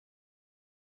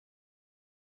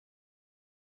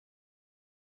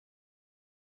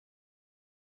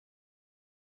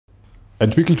The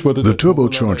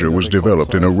turbocharger was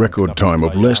developed in a record time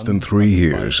of less than 3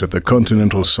 years at the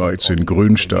Continental sites in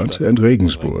Grünstadt and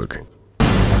Regensburg.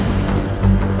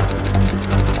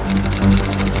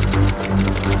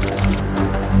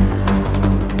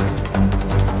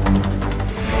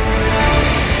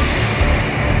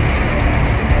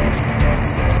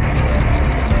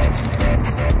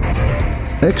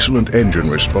 Excellent engine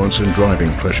response and driving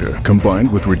pleasure,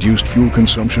 combined with reduced fuel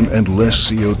consumption and less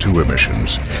CO2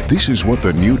 emissions. This is what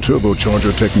the new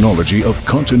turbocharger technology of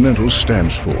Continental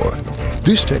stands for.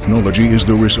 This technology is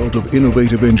the result of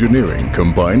innovative engineering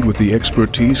combined with the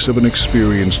expertise of an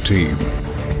experienced team.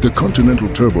 The Continental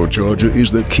turbocharger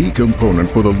is the key component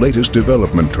for the latest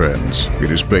development trends.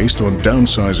 It is based on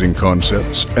downsizing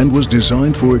concepts and was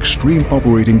designed for extreme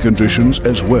operating conditions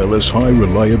as well as high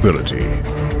reliability.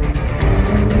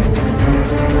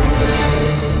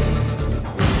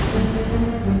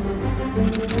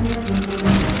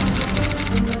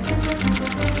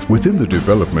 Within the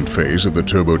development phase of the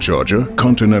turbocharger,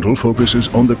 Continental focuses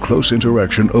on the close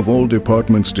interaction of all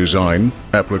departments: design,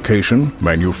 application,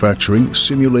 manufacturing,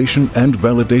 simulation and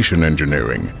validation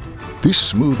engineering. This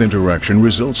smooth interaction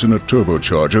results in a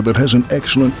turbocharger that has an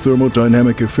excellent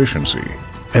thermodynamic efficiency.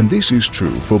 And this is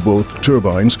true for both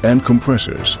turbines and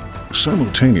compressors.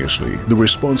 Simultaneously, the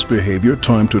response behavior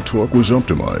time to torque was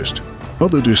optimized.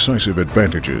 Other decisive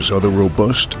advantages are the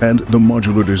robust and the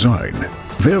modular design.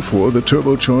 Therefore, the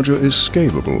turbocharger is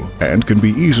scalable and can be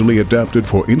easily adapted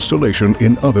for installation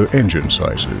in other engine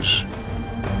sizes.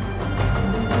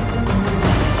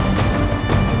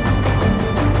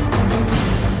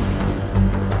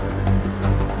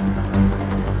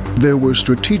 There were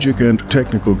strategic and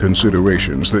technical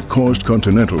considerations that caused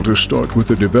Continental to start with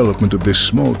the development of this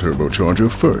small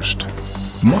turbocharger first.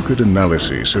 Market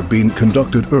analyses have been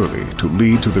conducted early to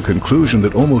lead to the conclusion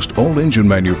that almost all engine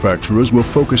manufacturers were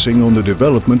focusing on the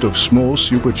development of small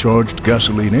supercharged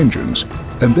gasoline engines,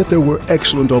 and that there were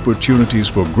excellent opportunities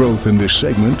for growth in this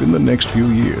segment in the next few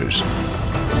years.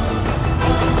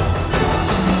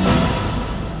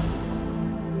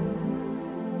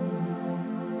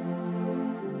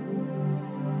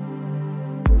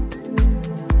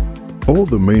 All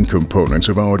the main components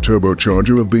of our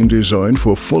turbocharger have been designed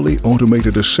for fully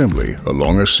automated assembly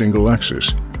along a single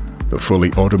axis. The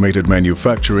fully automated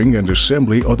manufacturing and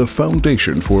assembly are the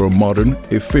foundation for a modern,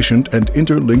 efficient and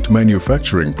interlinked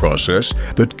manufacturing process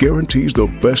that guarantees the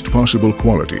best possible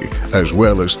quality, as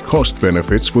well as cost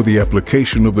benefits for the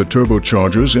application of the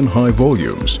turbochargers in high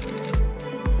volumes.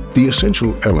 The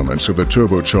essential elements of the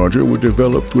turbocharger were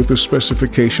developed with the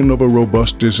specification of a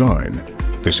robust design.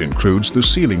 This includes the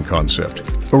sealing concept,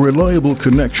 a reliable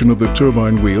connection of the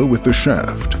turbine wheel with the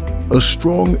shaft, a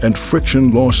strong and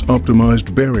friction loss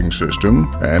optimized bearing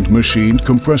system, and machined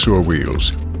compressor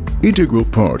wheels. Integral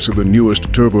parts of the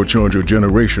newest turbocharger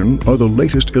generation are the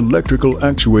latest electrical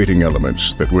actuating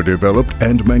elements that were developed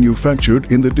and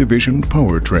manufactured in the division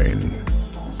powertrain.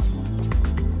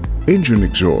 Engine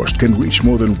exhaust can reach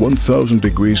more than 1000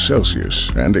 degrees Celsius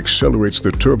and accelerates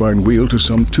the turbine wheel to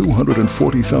some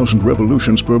 240,000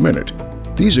 revolutions per minute.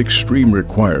 These extreme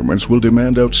requirements will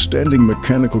demand outstanding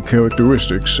mechanical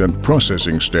characteristics and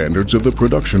processing standards of the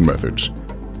production methods.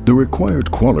 The required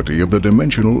quality of the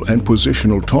dimensional and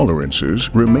positional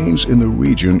tolerances remains in the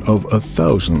region of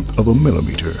 1/1000th of a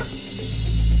millimeter.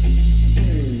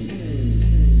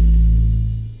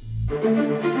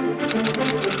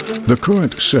 The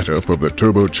current setup of the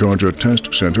turbocharger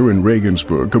test center in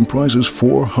Regensburg comprises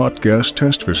 4 hot gas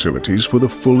test facilities for the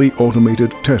fully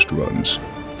automated test runs.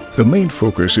 The main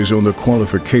focus is on the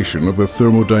qualification of the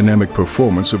thermodynamic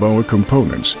performance of our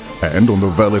components and on the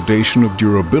validation of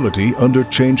durability under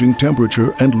changing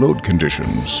temperature and load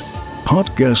conditions.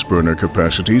 Hot gas burner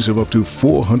capacities of up to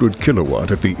 400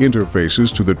 kilowatt at the interfaces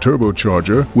to the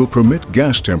turbocharger will permit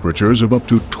gas temperatures of up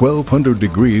to 1200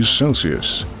 degrees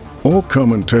Celsius. All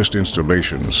common test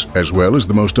installations, as well as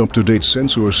the most up-to-date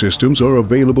sensor systems, are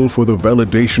available for the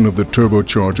validation of the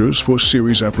turbochargers for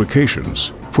series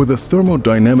applications. For the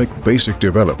thermodynamic basic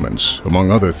developments,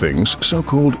 among other things,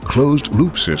 so-called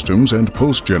closed-loop systems and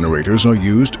pulse generators are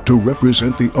used to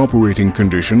represent the operating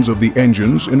conditions of the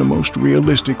engines in a most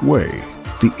realistic way.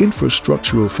 The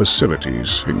infrastructural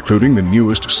facilities, including the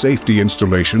newest safety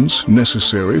installations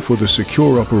necessary for the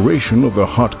secure operation of the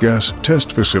hot gas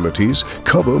test facilities,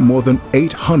 cover more than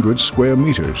 800 square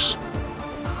meters.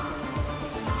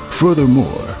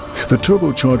 Furthermore, the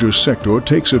turbocharger sector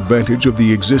takes advantage of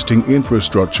the existing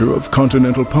infrastructure of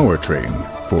Continental powertrain,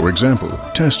 for example,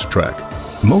 test track,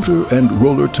 motor and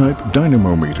roller type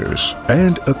dynamometers,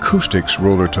 and acoustics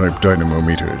roller type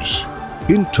dynamometers.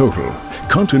 In total,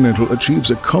 Continental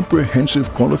achieves a comprehensive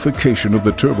qualification of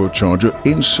the turbocharger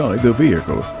inside the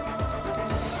vehicle.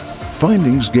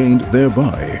 Findings gained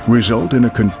thereby result in a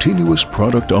continuous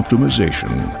product optimization.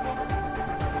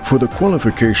 For the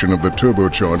qualification of the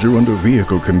turbocharger under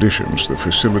vehicle conditions, the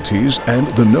facilities and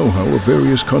the know-how of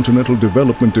various Continental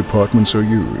development departments are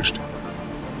used.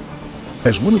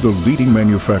 As one of the leading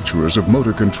manufacturers of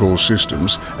motor control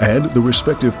systems and the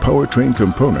respective powertrain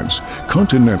components,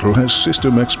 Continental has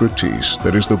system expertise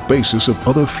that is the basis of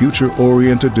other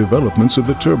future-oriented developments of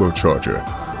the turbocharger.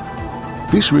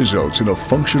 This results in a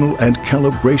functional and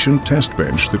calibration test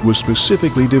bench that was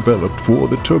specifically developed for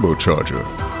the turbocharger.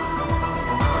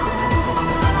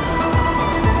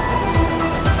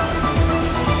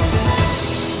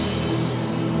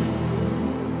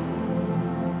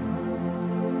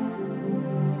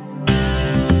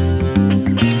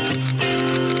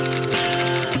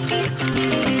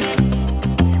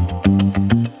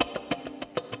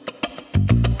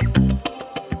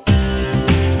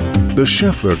 The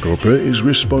Schaeffler Gruppe is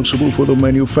responsible for the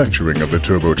manufacturing of the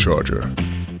turbocharger.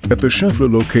 At the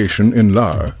Schaeffler location in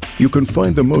Lahr, you can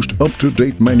find the most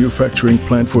up-to-date manufacturing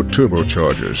plant for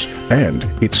turbochargers, and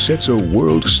it sets a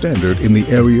world standard in the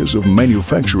areas of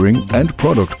manufacturing and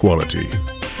product quality.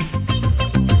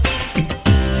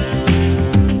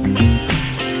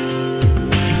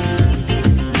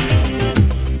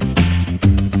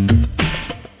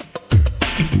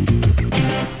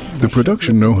 The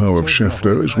production know-how of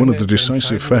Schaeffler is one of the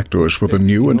decisive factors for the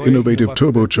new and innovative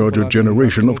turbocharger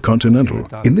generation of Continental.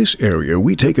 In this area,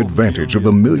 we take advantage of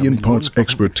the million parts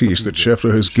expertise that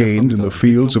Schaeffler has gained in the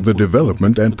fields of the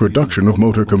development and production of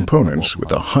motor components with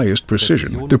the highest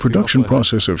precision. The production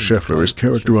process of Schaeffler is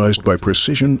characterized by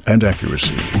precision and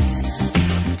accuracy.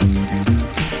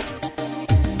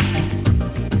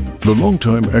 The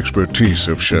long-time expertise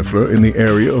of Schaeffler in the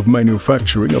area of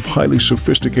manufacturing of highly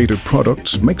sophisticated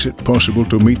products makes it possible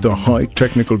to meet the high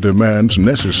technical demands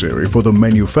necessary for the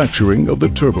manufacturing of the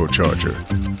turbocharger.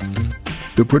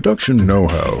 The production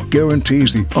know-how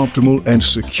guarantees the optimal and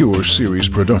secure series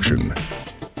production.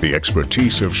 The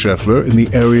expertise of Schaeffler in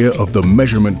the area of the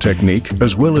measurement technique,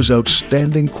 as well as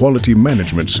outstanding quality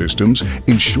management systems,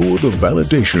 ensure the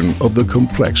validation of the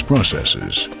complex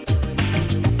processes.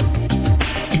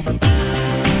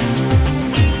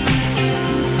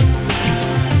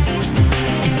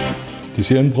 The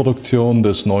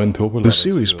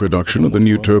series production of the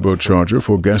new turbocharger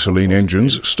for gasoline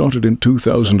engines started in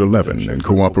 2011 in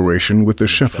cooperation with the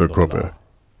Schaeffler Gruppe.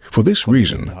 For this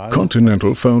reason,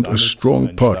 Continental found a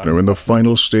strong partner in the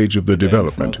final stage of the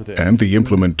development and the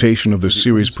implementation of the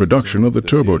series production of the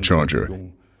turbocharger.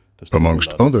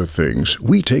 Amongst other things,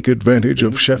 we take advantage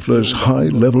of Schaeffler's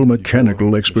high-level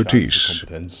mechanical expertise.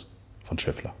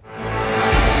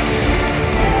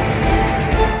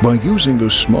 By using the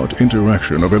smart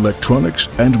interaction of electronics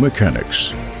and mechanics,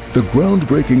 the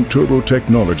groundbreaking turbo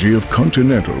technology of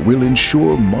Continental will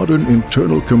ensure modern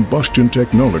internal combustion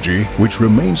technology which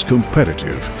remains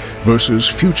competitive versus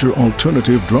future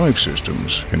alternative drive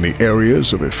systems in the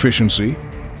areas of efficiency,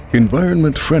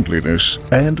 environment friendliness,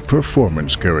 and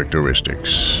performance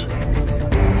characteristics.